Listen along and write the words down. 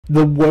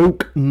The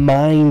woke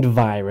mind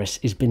virus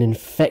has been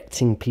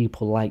infecting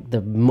people like the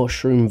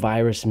mushroom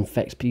virus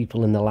infects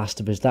people in The Last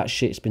of Us. That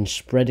shit's been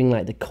spreading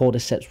like the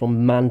cordyceps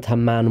from man to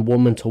man,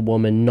 woman to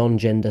woman,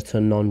 non-gender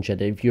to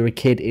non-gender. If you're a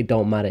kid, it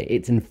don't matter.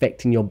 It's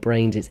infecting your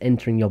brains, it's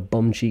entering your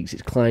bum cheeks,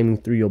 it's climbing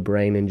through your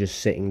brain and just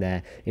sitting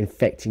there,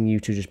 infecting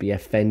you to just be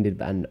offended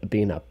and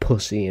being a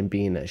pussy and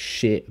being a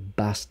shit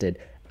bastard.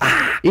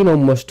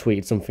 Elon Musk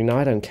tweeted something. Now,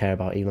 I don't care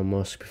about Elon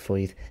Musk before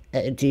you...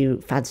 do you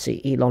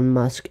fancy Elon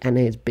Musk and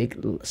his big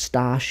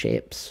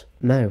starships?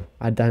 No,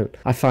 I don't.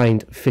 I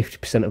find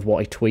 50% of what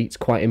he tweets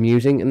quite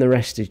amusing and the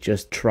rest is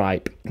just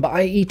tripe.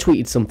 But he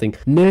tweeted something.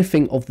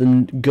 Nerfing of the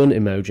gun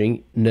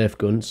emoji, Nerf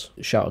guns,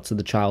 shout out to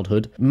the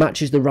childhood,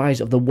 matches the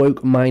rise of the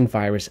woke mind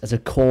virus as a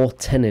core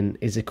tenet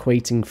is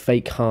equating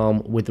fake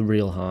harm with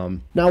real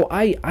harm. Now,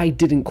 I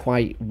didn't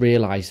quite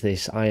realise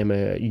this. I am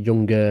a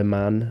younger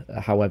man.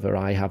 However,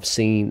 I have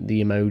seen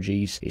the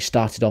emojis. It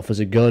started off as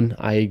a gun,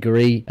 I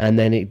agree. And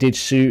then it did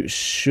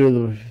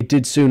soon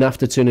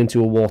after turn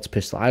into a water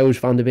pistol. I always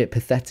found it a bit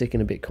pathetic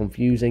and a bit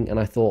confusing, and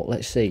I thought,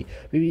 let's see.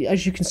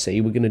 As you can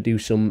see, we're going to do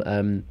some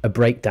a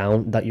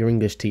breakdown that your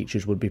English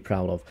teachers would be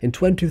proud of. In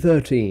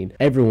 2013,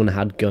 everyone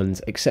had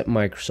guns except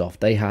Microsoft.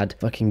 They had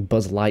fucking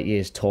Buzz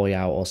Lightyear's toy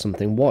out or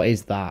something. What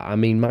is that? I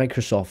mean,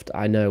 Microsoft,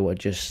 I know, are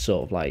just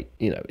sort of like,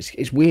 you know,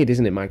 it's weird,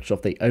 isn't it?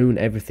 Microsoft, they own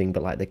everything,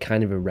 but like they're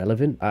kind of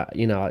irrelevant.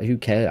 You know, who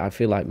cares? I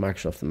feel like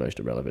Microsoft's the most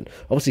irrelevant.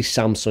 Obviously,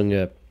 Samsung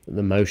are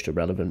the most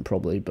irrelevant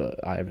probably, but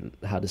I haven't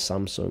had a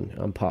Samsung.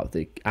 I'm part of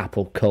the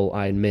Apple cult,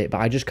 I admit,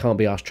 but I just can't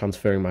be asked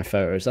transferring my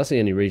photos. That's the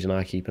only reason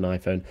I keep an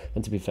iPhone,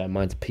 and to be fair,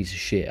 mine's a piece of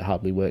shit. It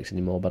hardly works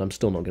anymore, but I'm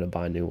still not going to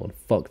buy a new one.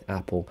 Fuck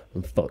Apple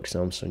and fuck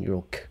Samsung. You're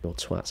all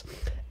twats.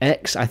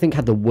 X, I think,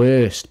 had the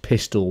worst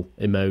pistol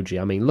emoji.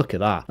 I mean, look at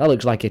that. That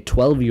looks like a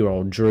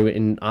 12-year-old drew it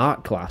in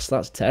art class.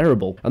 That's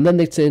terrible. And then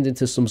they turned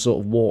into some sort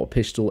of water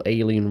pistol,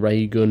 alien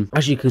ray gun.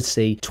 As you can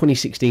see,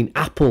 2016,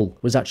 Apple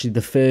was actually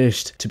the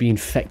first to be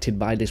infected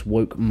by this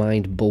woke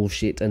mind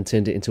bullshit and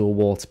turned it into a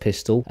water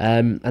pistol.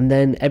 And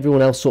then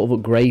everyone else sort of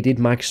upgraded.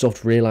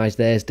 Microsoft realised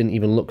theirs didn't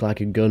even look like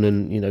a gun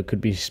and, you know,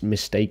 could be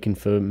mistaken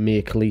for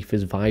Mia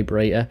Khalifa's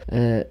vibrator.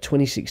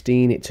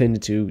 2016, it turned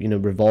into, you know,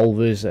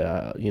 revolvers,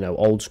 you know,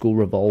 old school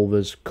revolvers.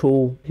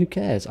 Cool, who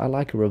cares? I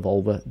like a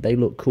revolver. They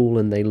look cool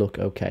and they look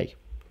okay.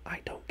 I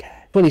don't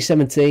care.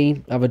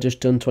 2017, have I just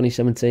done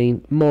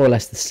 2017? More or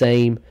less the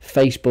same.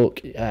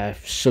 Facebook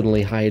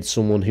suddenly hired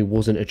someone who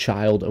wasn't a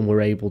child and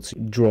were able to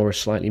draw a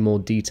slightly more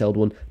detailed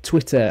one.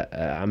 Twitter,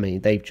 I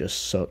mean, they've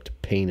just sucked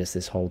penis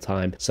this whole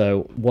time.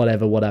 So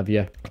whatever, what have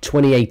you.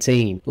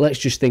 2018, let's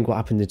just think what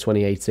happened in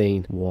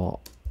 2018. What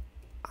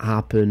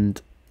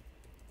happened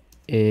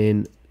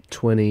in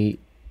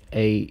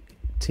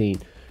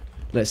 2018?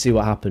 Let's see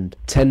what happened.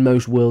 10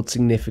 most world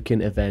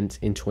significant event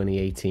in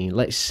 2018.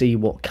 Let's see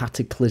what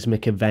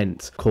cataclysmic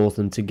event caused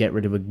them to get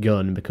rid of a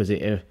gun because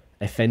it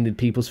offended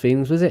people's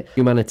feelings, was it?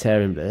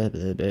 Humanitarian, blah,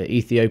 blah, blah.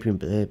 Ethiopian,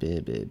 blah, blah,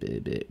 blah, blah,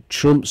 blah.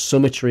 Trump's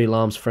summatory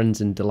alarms friends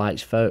and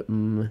delights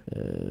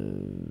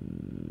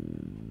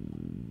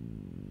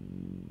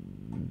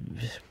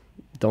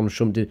Donald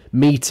Trump did.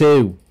 Me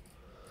too.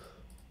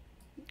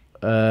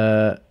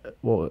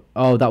 What?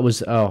 Oh,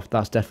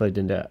 that's definitely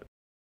didn't it.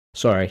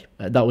 Sorry,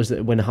 that was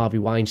when Harvey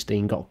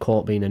Weinstein got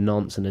caught being a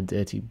nonce and a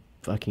dirty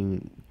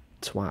fucking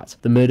twat.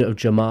 The murder of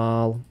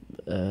Jamal,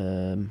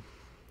 I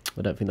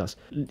don't think that's...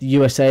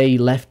 USA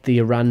left the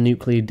Iran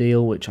nuclear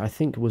deal, which I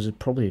think was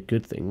probably a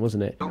good thing,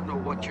 wasn't it? I don't know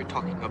what you're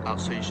talking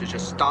about, so you should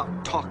just stop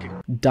talking.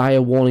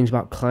 Dire warnings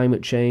about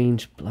climate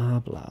change, blah,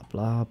 blah,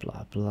 blah,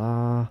 blah,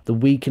 blah. The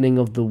weakening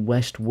of the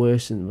West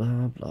worsened,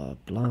 blah, blah,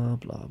 blah,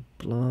 blah,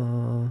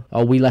 blah.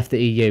 Oh, we left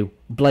the EU.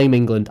 Blame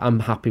England. I'm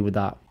happy with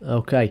that.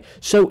 Okay,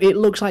 so it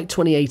looks like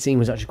 2018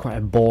 was actually quite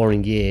a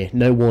boring year.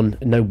 No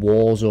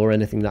wars or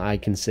anything that I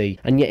can see.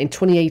 And yet in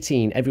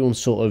 2018, everyone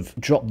sort of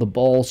dropped the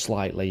ball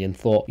slightly and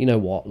thought, you know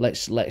what,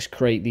 let's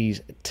create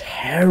these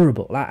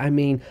terrible... Like, I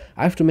mean,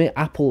 I have to admit,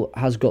 Apple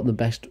has got the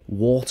best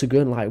water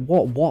gun. Like,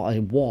 what?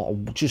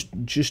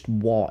 Just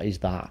what is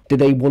that? Did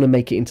they want to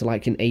make it into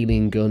like an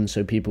alien gun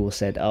so people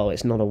said, oh,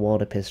 it's not a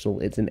water pistol,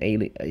 it's an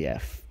alien... Yeah,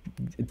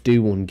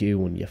 do one, goo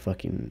one, you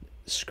fucking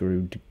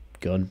screwed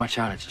gun. Watch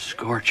out, it's a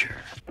scorcher.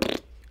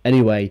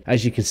 Anyway,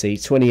 as you can see,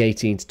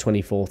 2018 to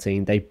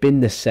 2014, they've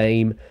been the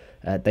same.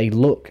 They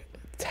look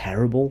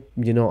terrible,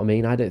 you know what I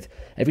mean?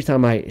 Every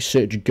time I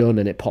search a gun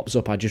and it pops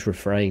up, I just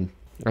refrain.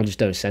 I just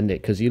don't send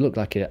it because you look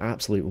like an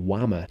absolute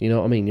whammer, you know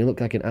what I mean? You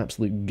look like an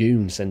absolute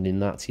goon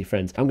sending that to your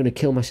friends. I'm going to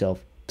kill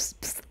myself. Psst,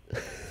 psst.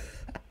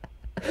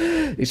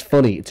 It's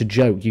funny, it's a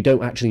joke. You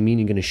don't actually mean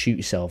you're going to shoot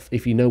yourself.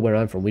 If you know where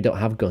I'm from, we don't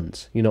have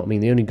guns. You know what I mean?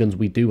 The only guns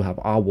we do have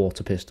are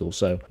water pistols,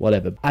 so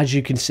whatever. As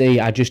you can see,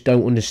 I just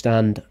don't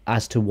understand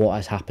as to what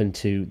has happened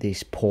to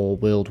this poor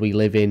world we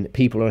live in.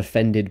 People are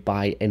offended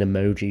by an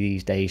emoji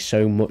these days,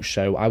 so much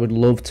so. I would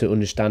love to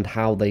understand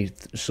how they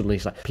suddenly...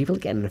 It's like, people are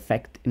getting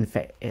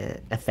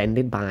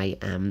offended by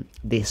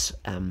this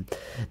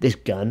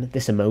gun,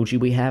 this emoji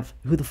we have.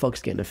 Who the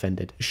fuck's getting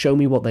offended? Show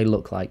me what they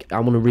look like. I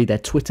want to read their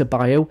Twitter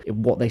bio,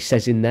 what they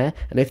says in there,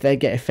 and if they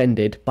get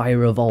offended by a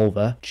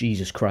revolver,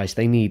 Jesus Christ,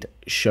 they need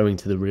showing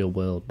to the real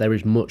world. There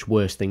is much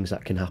worse things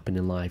that can happen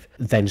in life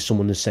than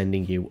someone is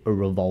sending you a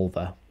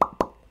revolver.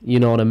 You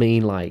know what I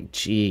mean? Like,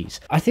 jeez.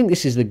 I think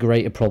this is the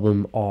greater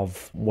problem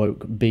of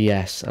woke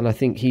BS, and I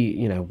think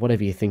he,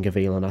 whatever you think of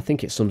Elon, I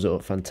think it sums it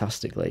up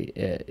fantastically.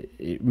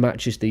 It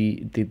matches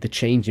the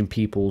change in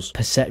people's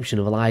perception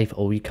of life.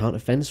 Oh, you can't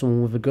offend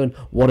someone with a gun.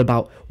 What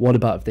about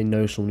if they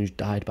know someone who's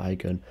died by a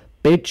gun?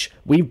 Bitch,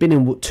 we've been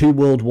in 2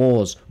 world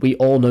wars. We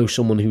all know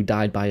someone who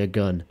died by a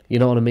gun. You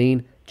know what I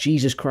mean?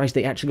 Jesus Christ,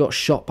 they actually got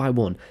shot by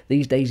one.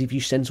 These days, if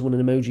you send someone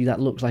an emoji that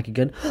looks like a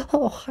gun,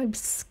 oh, I'm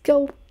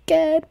so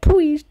scared,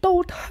 please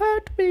don't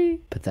hurt me.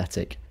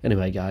 Pathetic.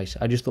 Anyway, guys,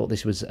 I just thought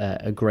this was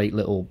a great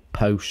little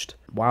post.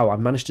 Wow, I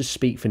managed to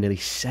speak for nearly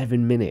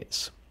 7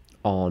 minutes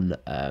on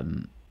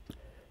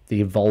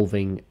the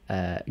evolving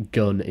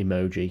gun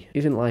emoji.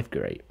 Isn't life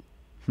great?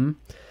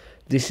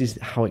 This is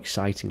how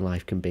exciting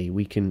life can be.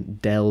 We can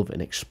delve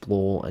and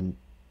explore and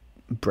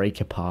break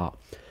apart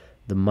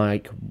the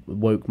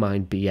woke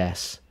mind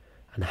BS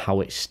and how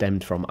it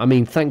stemmed from. I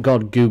mean, thank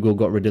God Google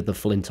got rid of the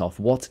Flintoff.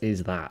 What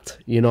is that?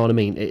 You know what I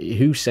mean?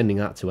 Who's sending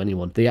that to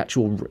anyone? The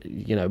actual,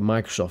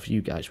 Microsoft,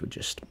 you guys were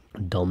just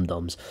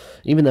dum-dums.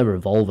 Even their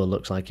revolver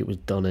looks like it was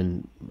done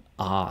in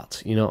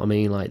art. You know what I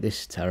mean? Like,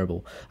 this is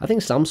terrible. I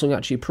think Samsung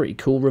actually a pretty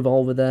cool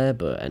revolver there,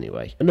 but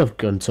anyway. Enough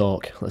gun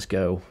talk. Let's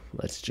go.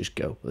 Let's just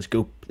go. Let's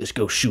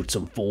go shoot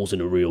some fools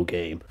in a real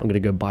game. I'm going to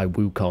go buy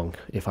Wukong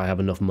if I have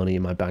enough money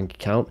in my bank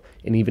account.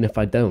 And even if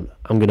I don't,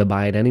 I'm going to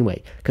buy it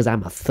anyway. Because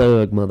I'm a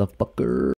thug, motherfucker.